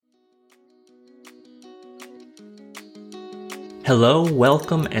Hello,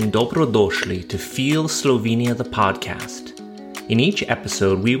 welcome, and dobrodošli to Feel Slovenia the podcast. In each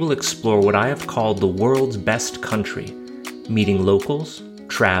episode, we will explore what I have called the world's best country, meeting locals,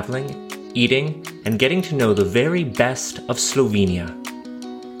 traveling, eating, and getting to know the very best of Slovenia.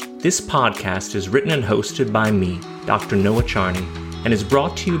 This podcast is written and hosted by me, Dr. Noah Charney, and is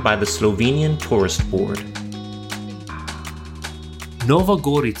brought to you by the Slovenian Tourist Board. Nova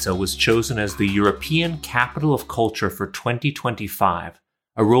Gorica was chosen as the European Capital of Culture for 2025,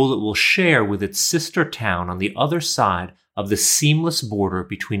 a role it will share with its sister town on the other side of the seamless border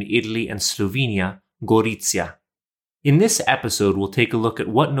between Italy and Slovenia, Gorica. In this episode, we'll take a look at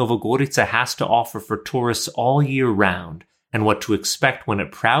what Nova Gorica has to offer for tourists all year round and what to expect when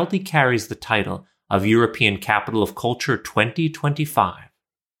it proudly carries the title of European Capital of Culture 2025.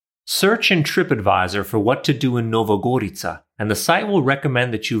 Search in TripAdvisor for what to do in Nova Gorica, and the site will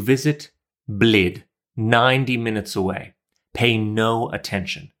recommend that you visit Bled, 90 minutes away. Pay no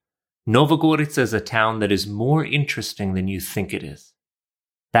attention. Nova Gorica is a town that is more interesting than you think it is.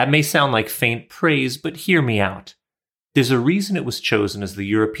 That may sound like faint praise, but hear me out. There's a reason it was chosen as the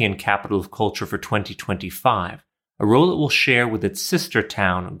European Capital of Culture for 2025, a role it will share with its sister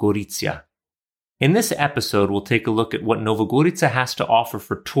town, Gorica. In this episode, we'll take a look at what Nova Gorica has to offer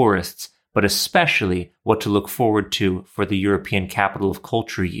for tourists, but especially what to look forward to for the European Capital of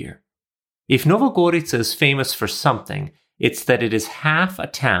Culture year. If Nova Gorica is famous for something, it's that it is half a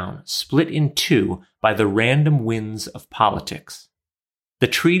town split in two by the random winds of politics. The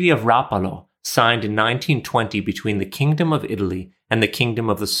Treaty of Rapallo, signed in 1920 between the Kingdom of Italy and the Kingdom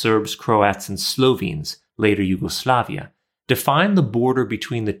of the Serbs, Croats, and Slovenes, later Yugoslavia, defined the border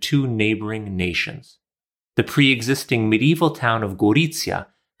between the two neighboring nations. The pre-existing medieval town of Gorica,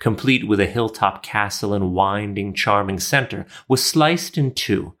 complete with a hilltop castle and winding, charming center, was sliced in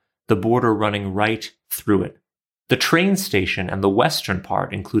two, the border running right through it. The train station and the western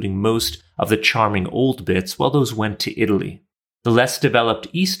part, including most of the charming old bits, well, those went to Italy. The less developed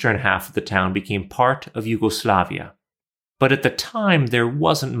eastern half of the town became part of Yugoslavia. But at the time, there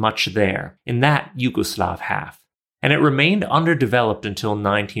wasn't much there in that Yugoslav half, and it remained underdeveloped until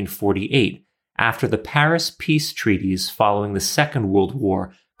 1948, after the Paris peace treaties following the Second World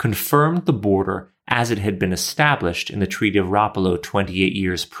War confirmed the border as it had been established in the Treaty of Rapallo 28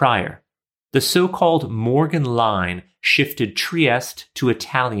 years prior. The so-called Morgan Line shifted Trieste to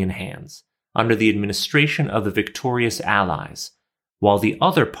Italian hands under the administration of the victorious Allies, while the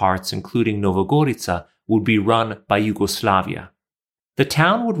other parts, including Nova Gorica, would be run by Yugoslavia. The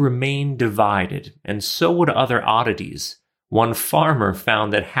town would remain divided, and so would other oddities. One farmer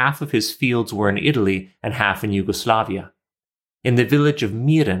found that half of his fields were in Italy and half in Yugoslavia. In the village of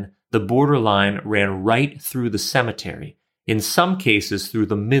Miran, the borderline ran right through the cemetery, in some cases through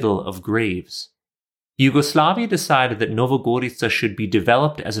the middle of graves. Yugoslavia decided that Nova Gorica should be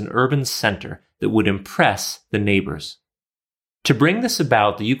developed as an urban center that would impress the neighbors. To bring this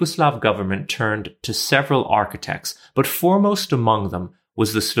about, the Yugoslav government turned to several architects, but foremost among them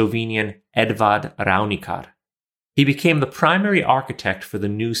was the Slovenian Edvard Ravnikar. He became the primary architect for the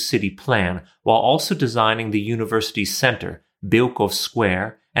new city plan, while also designing the university center, Bilkov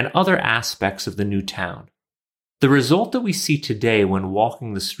Square, and other aspects of the new town. The result that we see today when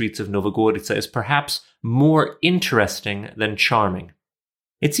walking the streets of Nova Gorica is perhaps more interesting than charming.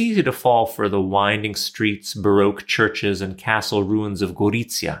 It's easy to fall for the winding streets, Baroque churches, and castle ruins of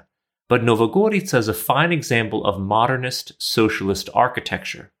Gorica, but Nova Gorica is a fine example of modernist socialist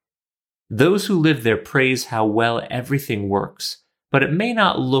architecture. Those who live there praise how well everything works, but it may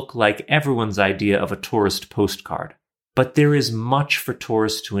not look like everyone's idea of a tourist postcard. But there is much for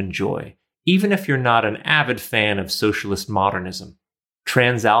tourists to enjoy, even if you're not an avid fan of socialist modernism.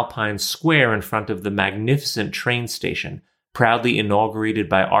 Transalpine Square in front of the magnificent train station, proudly inaugurated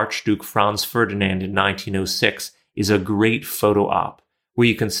by Archduke Franz Ferdinand in 1906, is a great photo op, where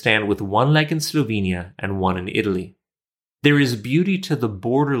you can stand with one leg in Slovenia and one in Italy. There is beauty to the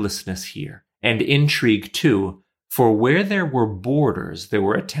borderlessness here, and intrigue too, for where there were borders, there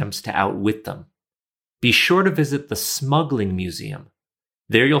were attempts to outwit them. Be sure to visit the Smuggling Museum.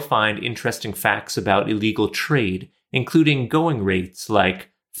 There you'll find interesting facts about illegal trade, including going rates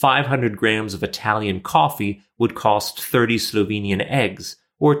like 500 grams of Italian coffee would cost 30 Slovenian eggs,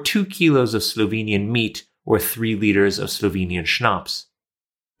 or 2 kilos of Slovenian meat, or 3 liters of Slovenian schnapps.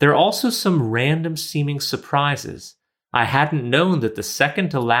 There are also some random seeming surprises. I hadn't known that the second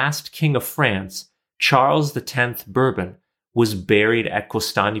to last king of France, Charles X Bourbon, was buried at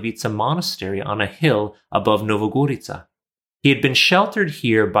Kostanjevica Monastery on a hill above Nova Gorica. He had been sheltered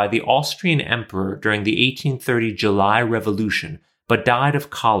here by the Austrian emperor during the 1830 July Revolution, but died of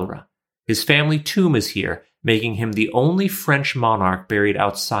cholera. His family tomb is here, making him the only French monarch buried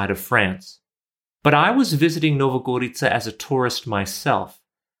outside of France. But I was visiting Novogorica as a tourist myself.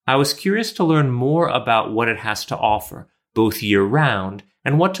 I was curious to learn more about what it has to offer, both year-round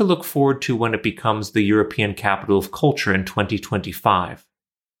and what to look forward to when it becomes the European Capital of Culture in 2025.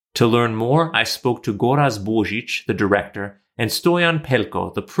 To learn more, I spoke to Goraz Božić, the director, and Stojan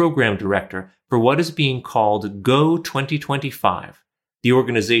Pelko, the program director, for what is being called Go 2025, the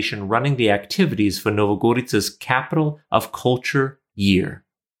organization running the activities for Novogorica's Capital of Culture year.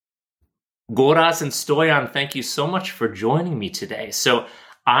 Goraz and Stojan, thank you so much for joining me today. So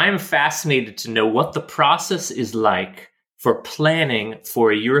I'm fascinated to know what the process is like for planning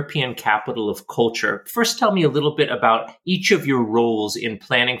for a European Capital of Culture. First, tell me a little bit about each of your roles in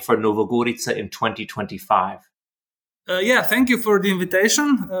planning for Novogorica in 2025. Thank you for the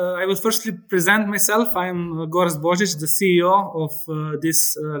invitation. I will firstly present myself. I am Goraz Božić, the CEO of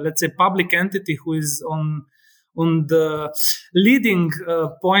this, let's say, public entity who is on the leading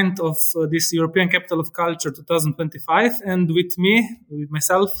point of this European Capital of Culture 2025. And with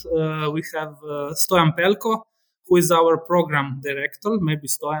myself, we have Stojan Pelko, who is our program director. Maybe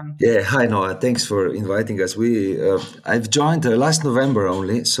Stojan. Yeah, hi Noah. Thanks for inviting us. I've joined last November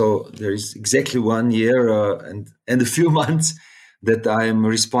only, so there is exactly 1 year and a few months that I am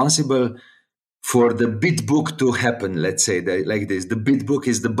responsible for the bid book to happen. Let's say like this. The bid book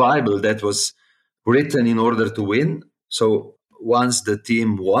is the Bible that was written in order to win. So once the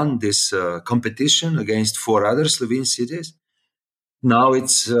team won this competition against 4 other Slovene cities, now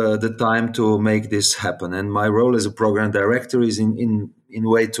it's the time to make this happen. And my role as a program director is in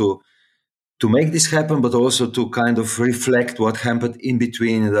way to make this happen, but also to kind of reflect what happened in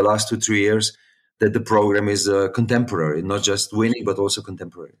between in the last 2-3 years, that the program is contemporary, not just winning, but also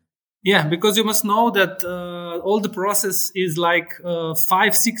contemporary. Yeah, because you must know that all the process is like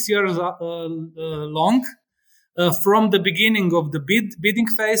 5-6 years long. From the beginning of the bidding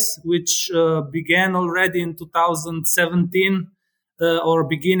phase, which began already in 2017, or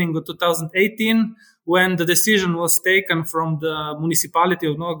beginning of 2018, when the decision was taken from the municipality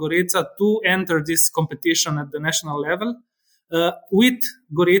of Nova Gorica to enter this competition at the national level with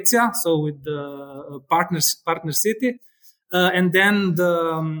Gorica, so with the partner city. And then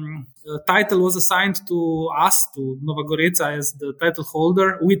the title was assigned to us, to Nova Gorica as the title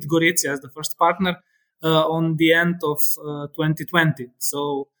holder, with Gorica as the first partner on the end of 2020.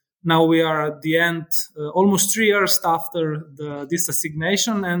 So now we are at the end, almost 3 years after this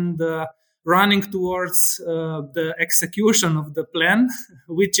assignation, and running towards the execution of the plan,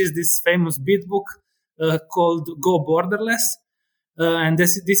 which is this famous bid book called Go Borderless. And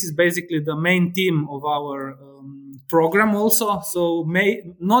this is basically the main theme of our program also. So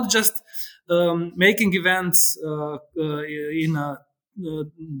not just making events in a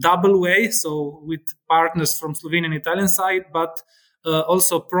double way, so with partners from Slovenian and Italian side, but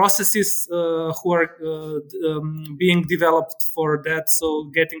also processes who are being developed for that.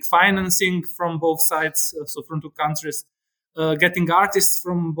 So getting financing from both sides, so from 2 countries, getting artists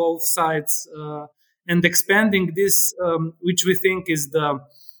from both sides, and expanding this, which we think is the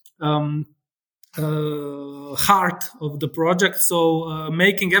heart of the project. So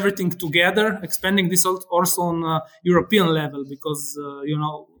making everything together, expanding this also on a European level, because,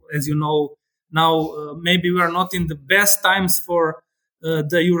 as you know, now maybe we are not in the best times for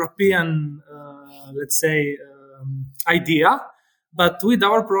the European, let's say, idea. But with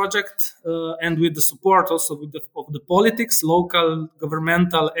our project and with the support also of the politics, local,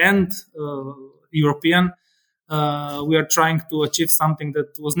 governmental, and European, we are trying to achieve something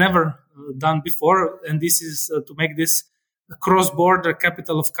that was never done before. And this is to make this cross-border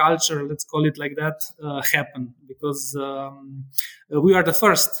capital of culture, let's call it like that, happen. Because we are the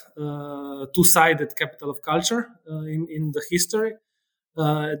first two-sided capital of culture in the history.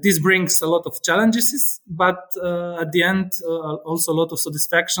 This brings a lot of challenges, but at the end, also a lot of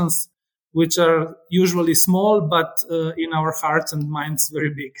satisfactions, which are usually small, but in our hearts and minds, very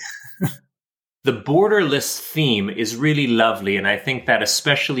big. The borderless theme is really lovely, and I think that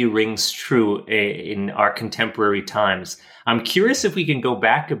especially rings true in our contemporary times. I'm curious if we can go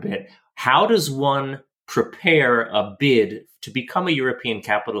back a bit. How does one prepare a bid to become a European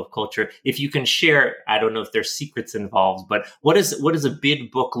Capital of Culture? If you can share, I don't know if there's secrets involved, but what does a bid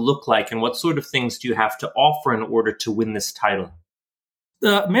book look like, and what sort of things do you have to offer in order to win this title?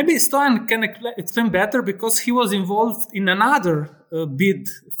 Maybe Stojan can explain better, because he was involved in another bid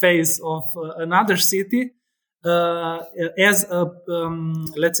phase of another city as a,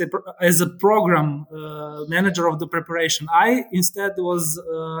 let's say, as a program manager of the preparation. I instead was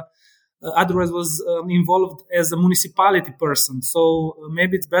otherwise was involved as a municipality person. So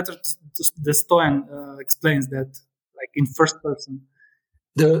maybe it's better the Stoyan explains that, like in first person.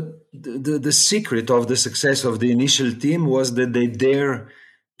 The secret of the success of the initial team was that they dare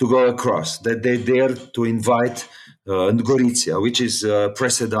to go across, that they dare to invite Gorica, which is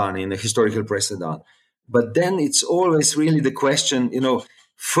precedent in a historical precedent. But then it's always really the question,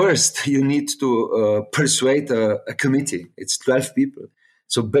 first you need to persuade a committee. It's 12 people.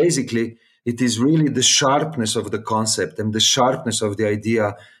 So basically, it is really the sharpness of the concept and the sharpness of the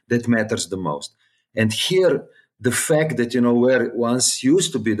idea that matters the most. And here, the fact that, where once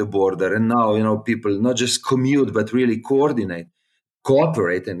used to be the border and now, people not just commute, but really coordinate,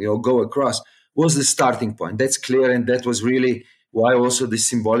 cooperate and, go across was the starting point. That's clear. And that was really why also the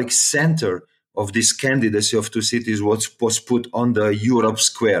symbolic center of this candidacy of two cities was put on the Europe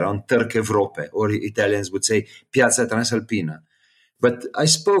Square, on Trg Evrope, or Italians would say Piazza Transalpina. But I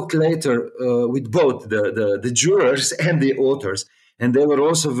spoke later with both the jurors and the authors, and they were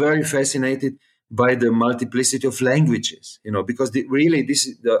also very fascinated by the multiplicity of languages, because really this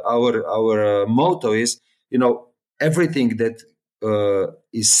is our motto is, everything that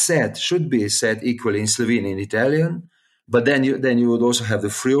is said should be said equally in Slovenian and Italian, but then you would also have the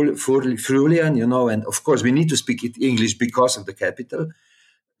Friulian, and of course we need to speak English because of the capital,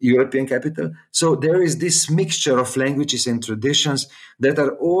 European capital. So there is this mixture of languages and traditions that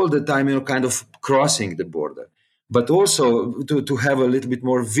are all the time, kind of crossing the border. But also to have a little bit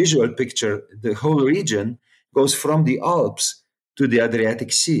more visual picture, the whole region goes from the Alps to the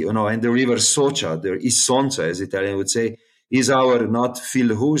Adriatic Sea, and the river Socha, the Isonza, as Italian would say, is our not fil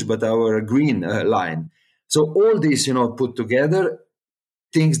rouge, but our green line. So all this, put together,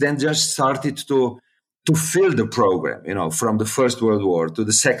 things then just started to fill the program, from the First World War to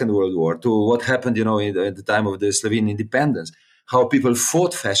the Second World War to what happened, at the time of the Slovene independence, how people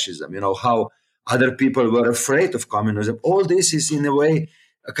fought fascism, how other people were afraid of communism. All this is, in a way,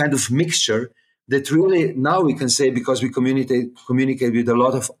 a kind of mixture that really now we can say, because we communicate with a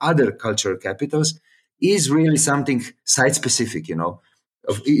lot of other cultural capitals, is really something site-specific,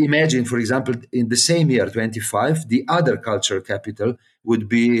 Imagine, for example, in the same year, 25, the other cultural capital will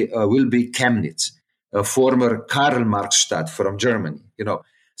be Chemnitz, a former Karl-Marx-Stadt from Germany,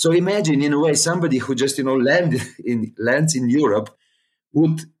 So imagine, in a way, somebody who just, lands in Europe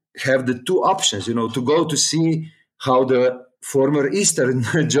would have the two options, to go to see how the former Eastern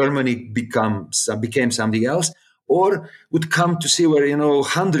Germany became something else, or would come to see where,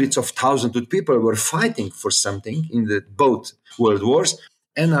 hundreds of thousands of people were fighting for something in both world wars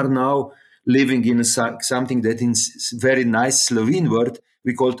and are now living in something that in very nice Slovene word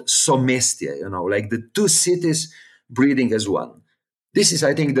we called somestje, like the two cities breathing as one. This is,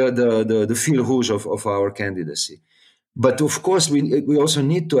 I think, the fil rouge of our candidacy. But of course, we also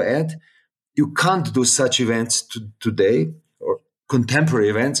need to add, you can't do such events today or contemporary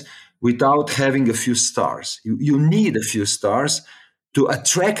events without having a few stars. You need a few stars to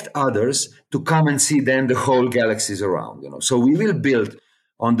attract others to come and see then the whole galaxies around. So we will build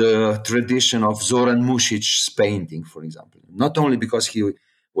on the tradition of Zoran Mušic's painting, for example. Not only because he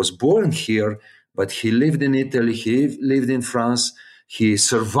was born here, but he lived in Italy, he lived in France, he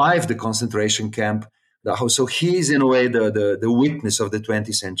survived the concentration camp. So he is, in a way, the witness of the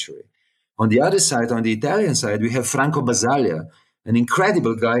 20th century. On the other side, on the Italian side, we have Franco Basaglia, an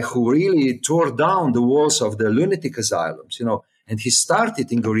incredible guy who really tore down the walls of the lunatic asylums, and he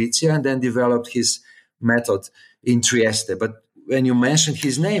started in Gorica and then developed his method in Trieste. But when you mention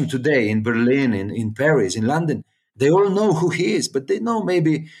his name today in Berlin, in Paris, in London, they all know who he is, but they know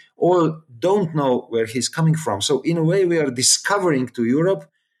maybe all don't know where he's coming from. So in a way, we are discovering to Europe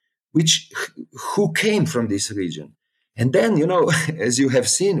who came from this region. And then, as you have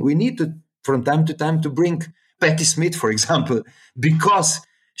seen, we need to, from time to time, to bring Patti Smith, for example, because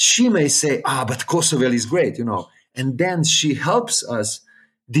she may say, but Kosovo is great, and then she helps us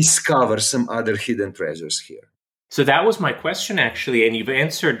discover some other hidden treasures here. So that was my question, actually, and you've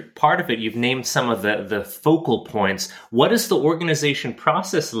answered part of it. You've named some of the focal points. What is the organization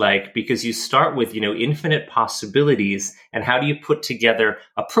process like? Because you start with, infinite possibilities, and how do you put together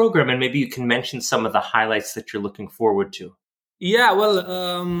a program? And maybe you can mention some of the highlights that you're looking forward to. Yeah, well,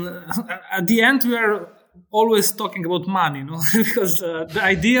 at the end, we are always talking about money, because the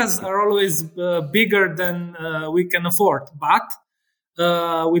ideas are always bigger than we can afford. But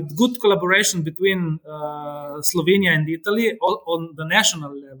with good collaboration between Slovenia and Italy on the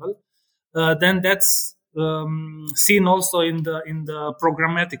national level, then that's seen also in the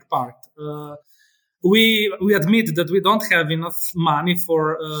programmatic part. We admit that we don't have enough money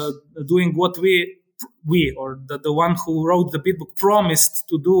for doing what we we or the one who wrote the bid book promised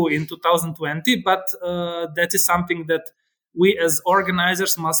to do in 2020, but that is something that we as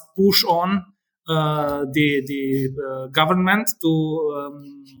organizers must push on the government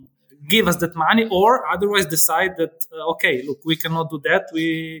to give us that money, or otherwise decide that okay, look, we cannot do that,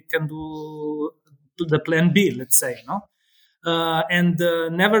 we can do the plan B, let's say, no. And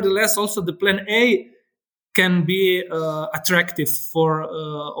nevertheless, also the plan A can be attractive for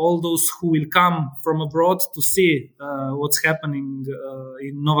all those who will come from abroad to see what's happening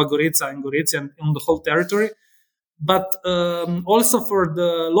in Nova Gorica and Gorica and on the whole territory. But also for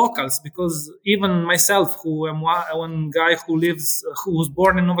the locals, because even myself, who am one guy who was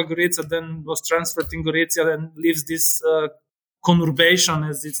born in Nova Gorica, then was transferred in Gorica and lives this conurbation,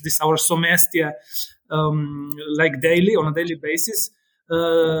 as it's this our somestia, like daily, on a daily basis,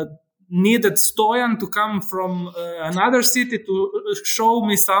 needed Stoyan to come from another city to show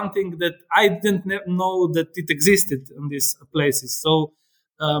me something that I didn't know that it existed in these places. So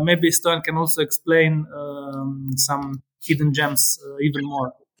maybe Stoyan can also explain some hidden gems even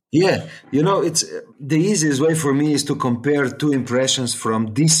more. Yeah, it's the easiest way for me is to compare two impressions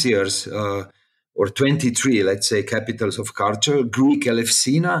from this year's or 23, let's say, capitals of culture: Greek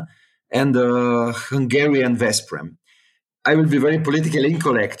Elefsina and Hungarian Veszprém. I will be very politically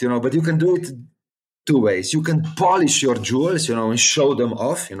incorrect, but you can do it two ways. You can polish your jewels, and show them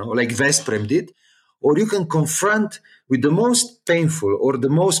off, like Veszprém did, or you can confront with the most painful or the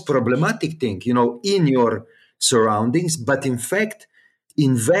most problematic thing, in your surroundings, but in fact,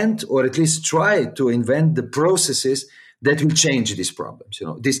 invent, or at least try to invent, the processes that will change these problems.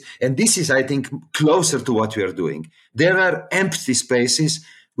 This is, I think, closer to what we are doing. There are empty spaces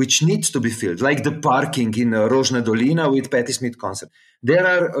which needs to be filled, like the parking in Rožna Dolina with Patti Smith concert. There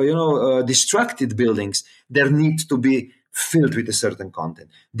are, distracted buildings that need to be filled with a certain content.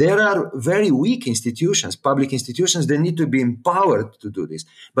 There are very weak institutions, public institutions, that need to be empowered to do this.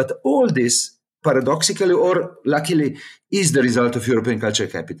 But all this, paradoxically or luckily, is the result of European Culture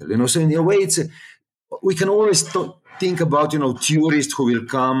Capital. So in a way, we can always think about, tourists who will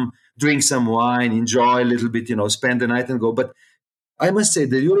come, drink some wine, enjoy a little bit, spend the night and go. But I must say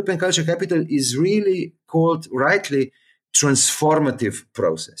the European Culture Capital is really called rightly transformative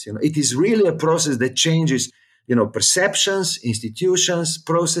process. It is really a process that changes, perceptions, institutions,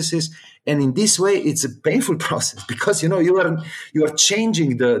 processes. And in this way, it's a painful process because, you are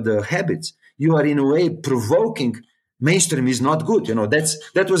changing the habits. You are in a way provoking. Mainstream is not good.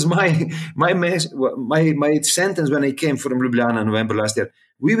 That was my sentence when I came from Ljubljana in November last year.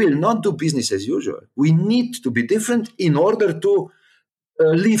 We will not do business as usual. We need to be different in order to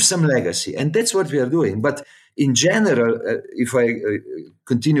leave some legacy. And that's what we are doing. But in general, if I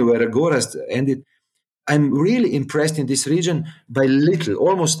continue where Gorazd ended, I'm really impressed in this region by little,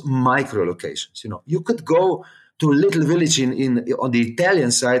 almost micro locations. You could go to a little village on the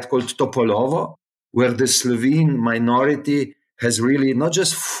Italian side called Topolovo, where the Slovene minority has really not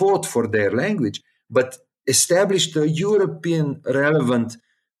just fought for their language, but established a European relevant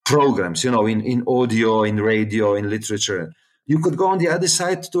programs, in audio, in radio, in literature. You could go on the other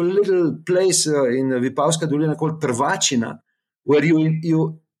side to a little place in Vipavska Dolina called Prvačina, where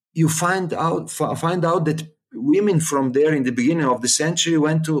you find out that women from there in the beginning of the century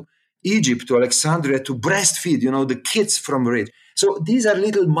went to Egypt, to Alexandria, to breastfeed, the kids from rich. So these are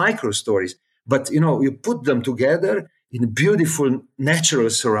little micro stories, but you put them together in beautiful natural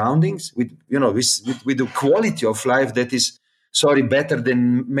surroundings with the quality of life that is, better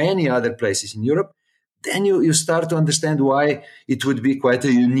than many other places in Europe. Then you start to understand why it would be quite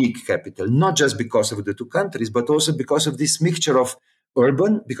a unique capital, not just because of the two countries, but also because of this mixture of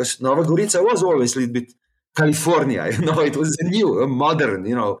urban, because Nova Gorica was always a little bit California, it was a modern,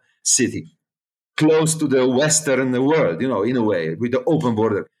 city, close to the Western world, in a way, with the open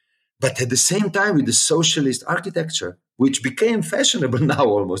border. But at the same time, with the socialist architecture, which became fashionable now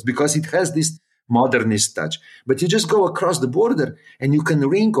almost, because it has this modernist touch. But you just go across the border and you can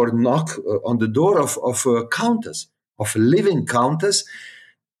ring or knock on the door of a countess, of a living countess,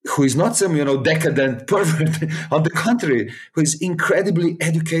 who is not some, decadent pervert. On the contrary, who is incredibly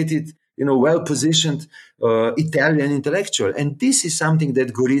educated, well-positioned Italian intellectual. And this is something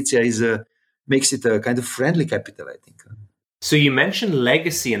that Gorica makes it a kind of friendly capital, I think. So you mentioned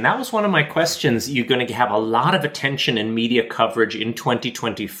legacy, and that was one of my questions. You're going to have a lot of attention and media coverage in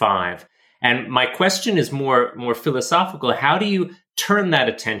 2025. And my question is more philosophical. How do you turn that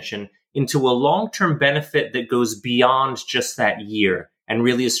attention into a long-term benefit that goes beyond just that year and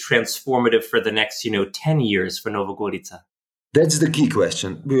really is transformative for the next, 10 years for Nova Gorica? That's the key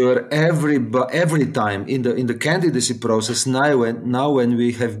question. We are every time in the candidacy process now when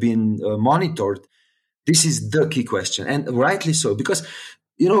we have been monitored, This is the key question, and rightly so, because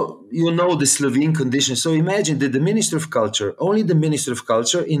you know the Slovene conditions. So imagine that the Minister of Culture, only the Minister of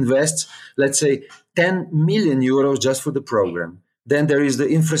Culture invests, let's say, 10 million euros just for the program. Then there is the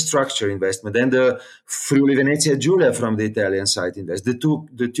infrastructure investment. Then the Friuli Venezia Giulia from the Italian side invest. The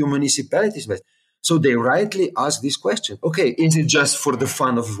two municipalities invest. So they rightly ask this question: okay, is it just for the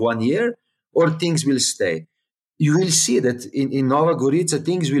fun of 1 year, or things will stay? You will see that in Nova Gorica,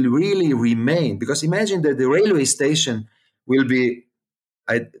 things will really remain. Because imagine that the railway station will be,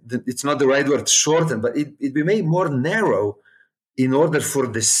 it's not the right word, shortened, but it will be made more narrow in order for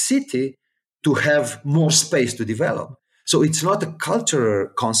the city to have more space to develop. So it's not a cultural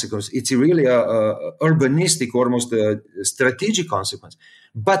consequence; it's really a urbanistic, almost a strategic consequence.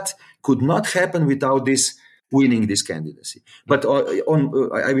 But could not happen without this winning this candidacy. But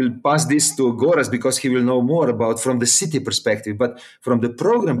I will pass this to Goras because he will know more about from the city perspective. But from the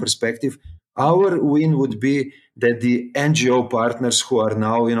program perspective, our win would be that the NGO partners who are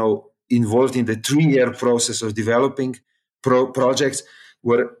now, involved in the 3-year process of developing projects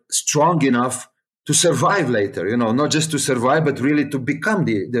were strong enough to survive later, not just to survive, but really to become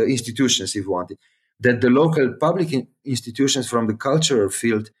the institutions, if you want it. That the local public institutions from the cultural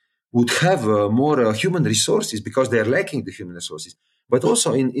field would have more human resources because they're lacking the human resources. But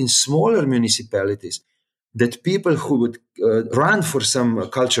also in smaller municipalities, that people who would run for some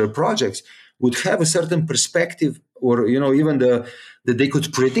cultural projects would have a certain perspective, or even that they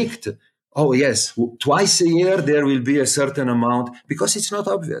could predict. Oh yes, twice a year there will be a certain amount, because it's not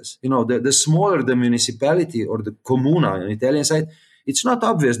obvious. The smaller the municipality or the comuna on the Italian side, it's not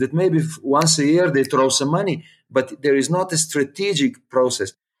obvious that maybe once a year they throw some money, but there is not a strategic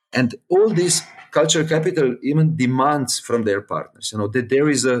process. And all this cultural capital even demands from their partners, that there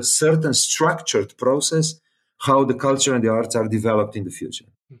is a certain structured process how the culture and the arts are developed in the future.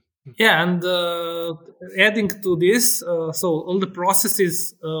 Yeah, and adding to this, so all the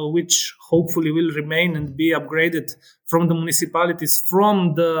processes which hopefully will remain and be upgraded from the municipalities,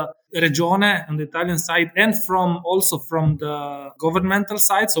 from the Regione and the Italian side, and also from the governmental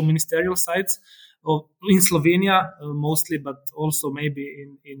side, so ministerial sides, in Slovenia mostly, but also maybe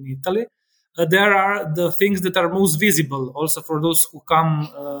in Italy. There are the things that are most visible also for those who come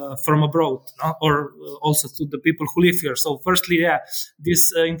from abroad, or also to the people who live here. So firstly,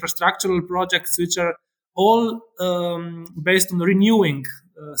 these infrastructural projects, which are all based on renewing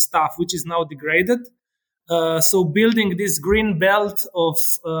stuff, which is now degraded. So building this green belt of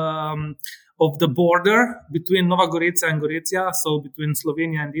the border between Nova Gorica and Gorizia, so between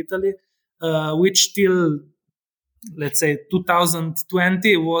Slovenia and Italy, which till, let's say,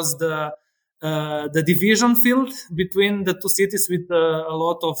 2020 was the division field between the two cities, with a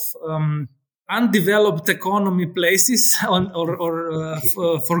lot of undeveloped economy places or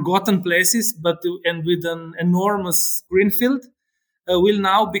forgotten places, and with an enormous greenfield, will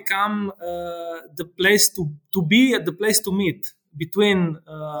now become the place to be, the place to meet between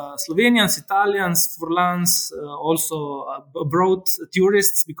Slovenians, Italians, Furlans, also abroad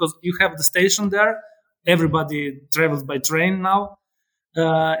tourists, because you have the station there. Everybody travels by train now.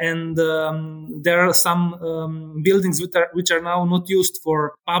 And there are some buildings which are now not used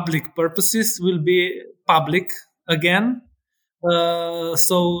for public purposes, will be public again.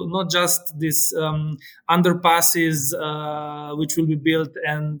 So not just these underpasses which will be built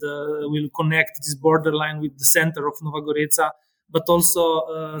and will connect this borderline with the center of Nova Gorica, but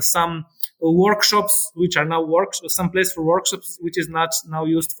also some workshops which are now some place for workshops which is not now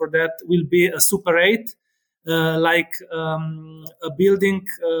used for that, will be a Super 8. Like a building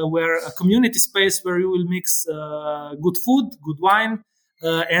where a community space where you will mix good food, good wine,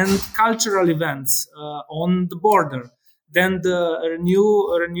 and cultural events on the border. Then the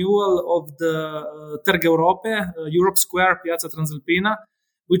renewal of the Trg Europe, Europe Square, Piazza Transalpina,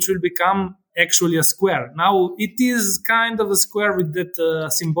 which will become actually a square. Now it is kind of a square with that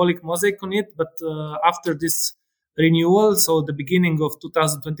symbolic mosaic on it, but after this renewal, so the beginning of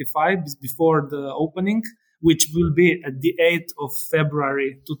 2025, before the opening, which will be at the 8th of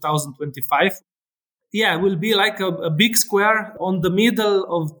February 2025. Yeah, it will be like a big square on the middle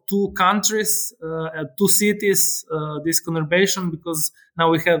of two countries, two cities, this conurbation, because now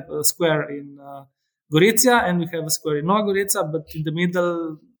we have a square in Gorizia and we have a square in Nova Gorica, but in the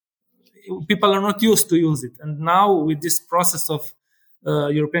middle, people are not used to use it. And now with this process of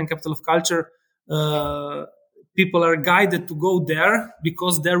European Capital of Culture, people are guided to go there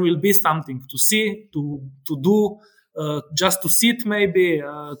because there will be something to see, to do, just to sit maybe,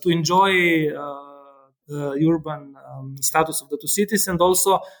 to enjoy urban status of the two cities, and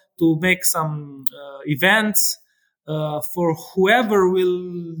also to make some events for whoever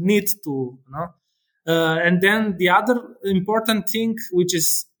will need to. And then the other important thing, which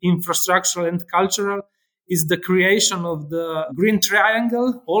is infrastructural and cultural, is the creation of the Green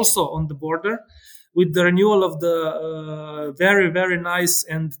Triangle, also on the border, with the renewal of the very, very nice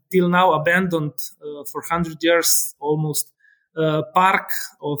and till now abandoned for 100 years almost park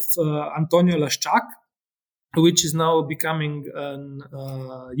of Antonio Laschak, which is now becoming an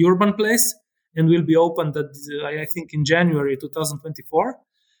urban place and will be opened, I think, in January 2024.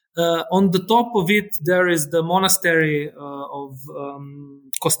 On the top of it, there is the monastery of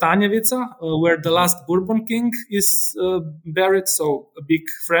Kostanjevica, where the last Bourbon king is buried, so a big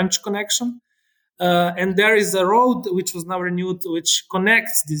French connection. And there is a road which was now renewed, which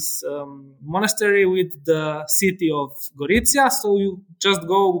connects this monastery with the city of Gorica. So you just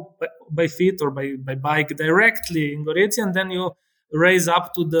go by feet or by bike directly in Gorica, and then you raise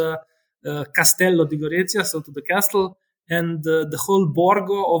up to the Castello di Gorica, so to the castle. And the whole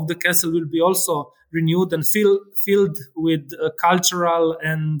borgo of the castle will be also renewed and filled with cultural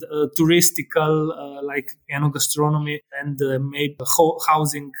and touristical, like gastronomy and maybe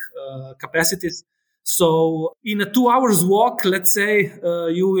housing capacities. So in a 2 hours walk, let's say,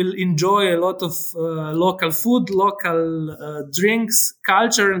 you will enjoy a lot of local food, local drinks,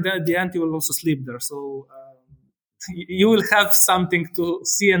 culture, and then at the end you will also sleep there. So you will have something to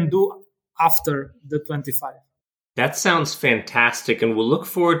see and do after the 25. That sounds fantastic, and we'll look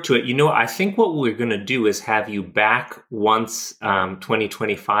forward to it. I think what we're going to do is have you back once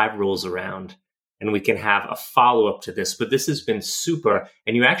 2025 rolls around, and we can have a follow-up to this. But this has been super,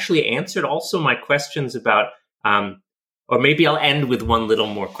 and you actually answered also my questions about, or maybe I'll end with one little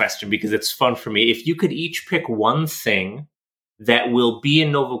more question because it's fun for me. If you could each pick one thing that will be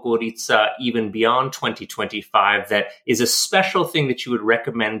in Nova Gorica even beyond 2025, that is a special thing that you would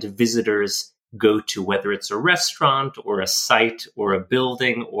recommend visitors go to, whether it's a restaurant or a site or a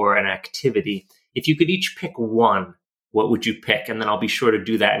building or an activity. If you could each pick one, what would you pick? And then I'll be sure to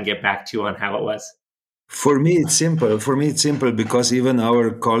do that and get back to you on how it was. For me, it's simple because even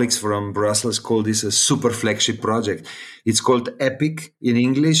our colleagues from Brussels call this a super flagship project. It's called EPIC in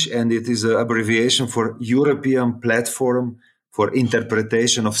English, and it is an abbreviation for European Platform for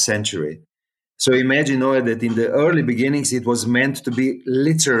Interpretation of Century. So imagine that in the early beginnings, it was meant to be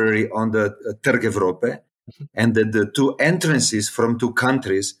literally on the Trg Evrope, and that the two entrances from two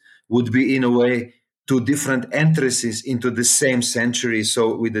countries would be, in a way, two different entrances into the same century,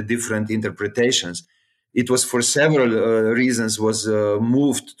 so with the different interpretations. It was for several reasons was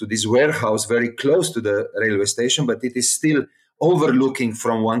moved to this warehouse very close to the railway station, but it is still overlooking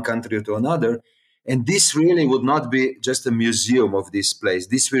from one country to another. And this really would not be just a museum of this place.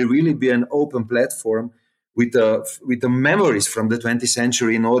 This will really be an open platform with the memories from the 20th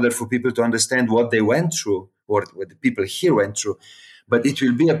century in order for people to understand what they went through or what the people here went through. But it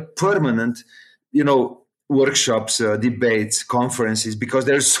will be a permanent, workshops, debates, conferences, because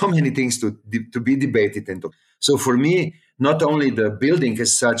there are so many things to be debated into. So for me, not only the building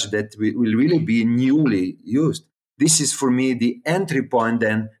as such that will really be newly used, this is for me the entry point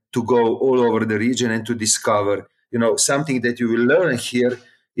then to go all over the region and to discover, something that you will learn here.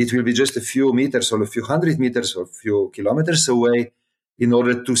 It will be just a few meters or a few hundred meters or a few kilometers away in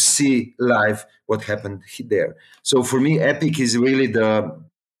order to see live what happened there. So for me, EPIC is really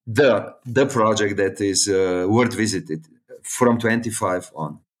the project that is worth visited from 25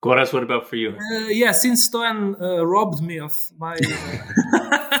 on. Goras, what about for you? Since Stoyan robbed me of my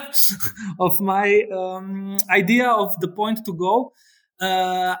of my idea of the point to go,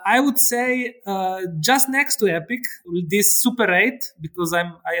 I would say just next to EPIC, this Super 8, because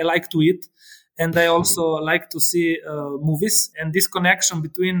I like to eat and I also like to see movies, and this connection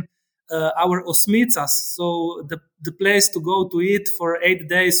between our osmicas, so the place to go to eat for 8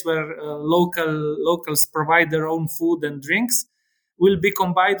 days where locals provide their own food and drinks, will be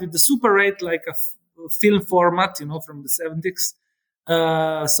combined with the Super 8, like a film format, from the 70s.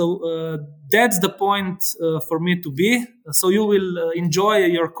 So that's the point for me to be. So you will enjoy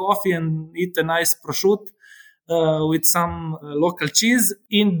your coffee and eat a nice prosciutto with some local cheese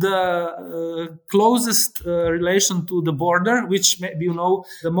in the closest relation to the border, which maybe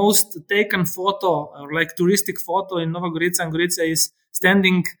the most taken photo or like touristic photo in Nova Gorica and Gorica is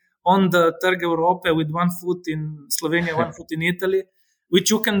standing on the Trg Evrope with one foot in Slovenia, one foot in Italy, which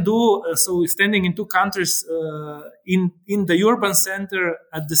you can do. So standing in two countries in the urban center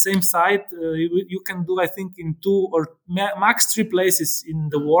at the same site, you can do, I think, in 2 or max 3 places in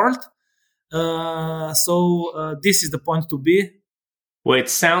the world. So this is the point to be. Well, it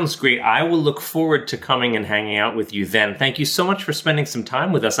sounds great. I will look forward to coming and hanging out with you then. Thank you so much for spending some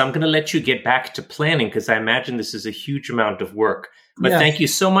time with us. I'm going to let you get back to planning because I imagine this is a huge amount of work. But thank you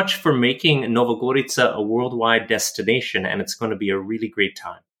so much for making Nova Gorica a worldwide destination, and it's going to be a really great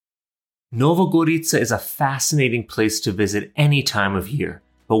time. Nova Gorica is a fascinating place to visit any time of year,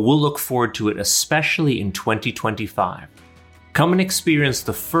 but we'll look forward to it especially in 2025. Come and experience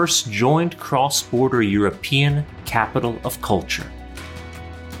the first joint cross-border European capital of culture.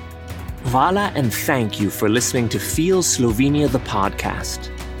 Hvala and thank you for listening to Feel Slovenia, the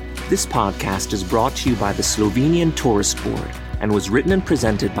podcast. This podcast is brought to you by the Slovenian Tourist Board and was written and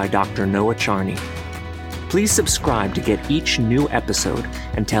presented by Dr. Noah Charney. Please subscribe to get each new episode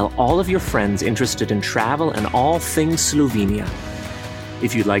and tell all of your friends interested in travel and all things Slovenia.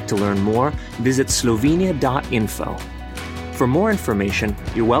 If you'd like to learn more, visit slovenia.info. For more information,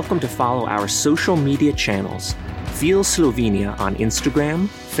 you're welcome to follow our social media channels, Feel Slovenia on Instagram,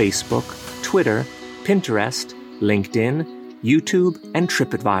 Facebook, Twitter, Pinterest, LinkedIn, YouTube, and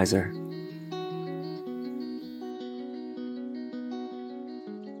TripAdvisor.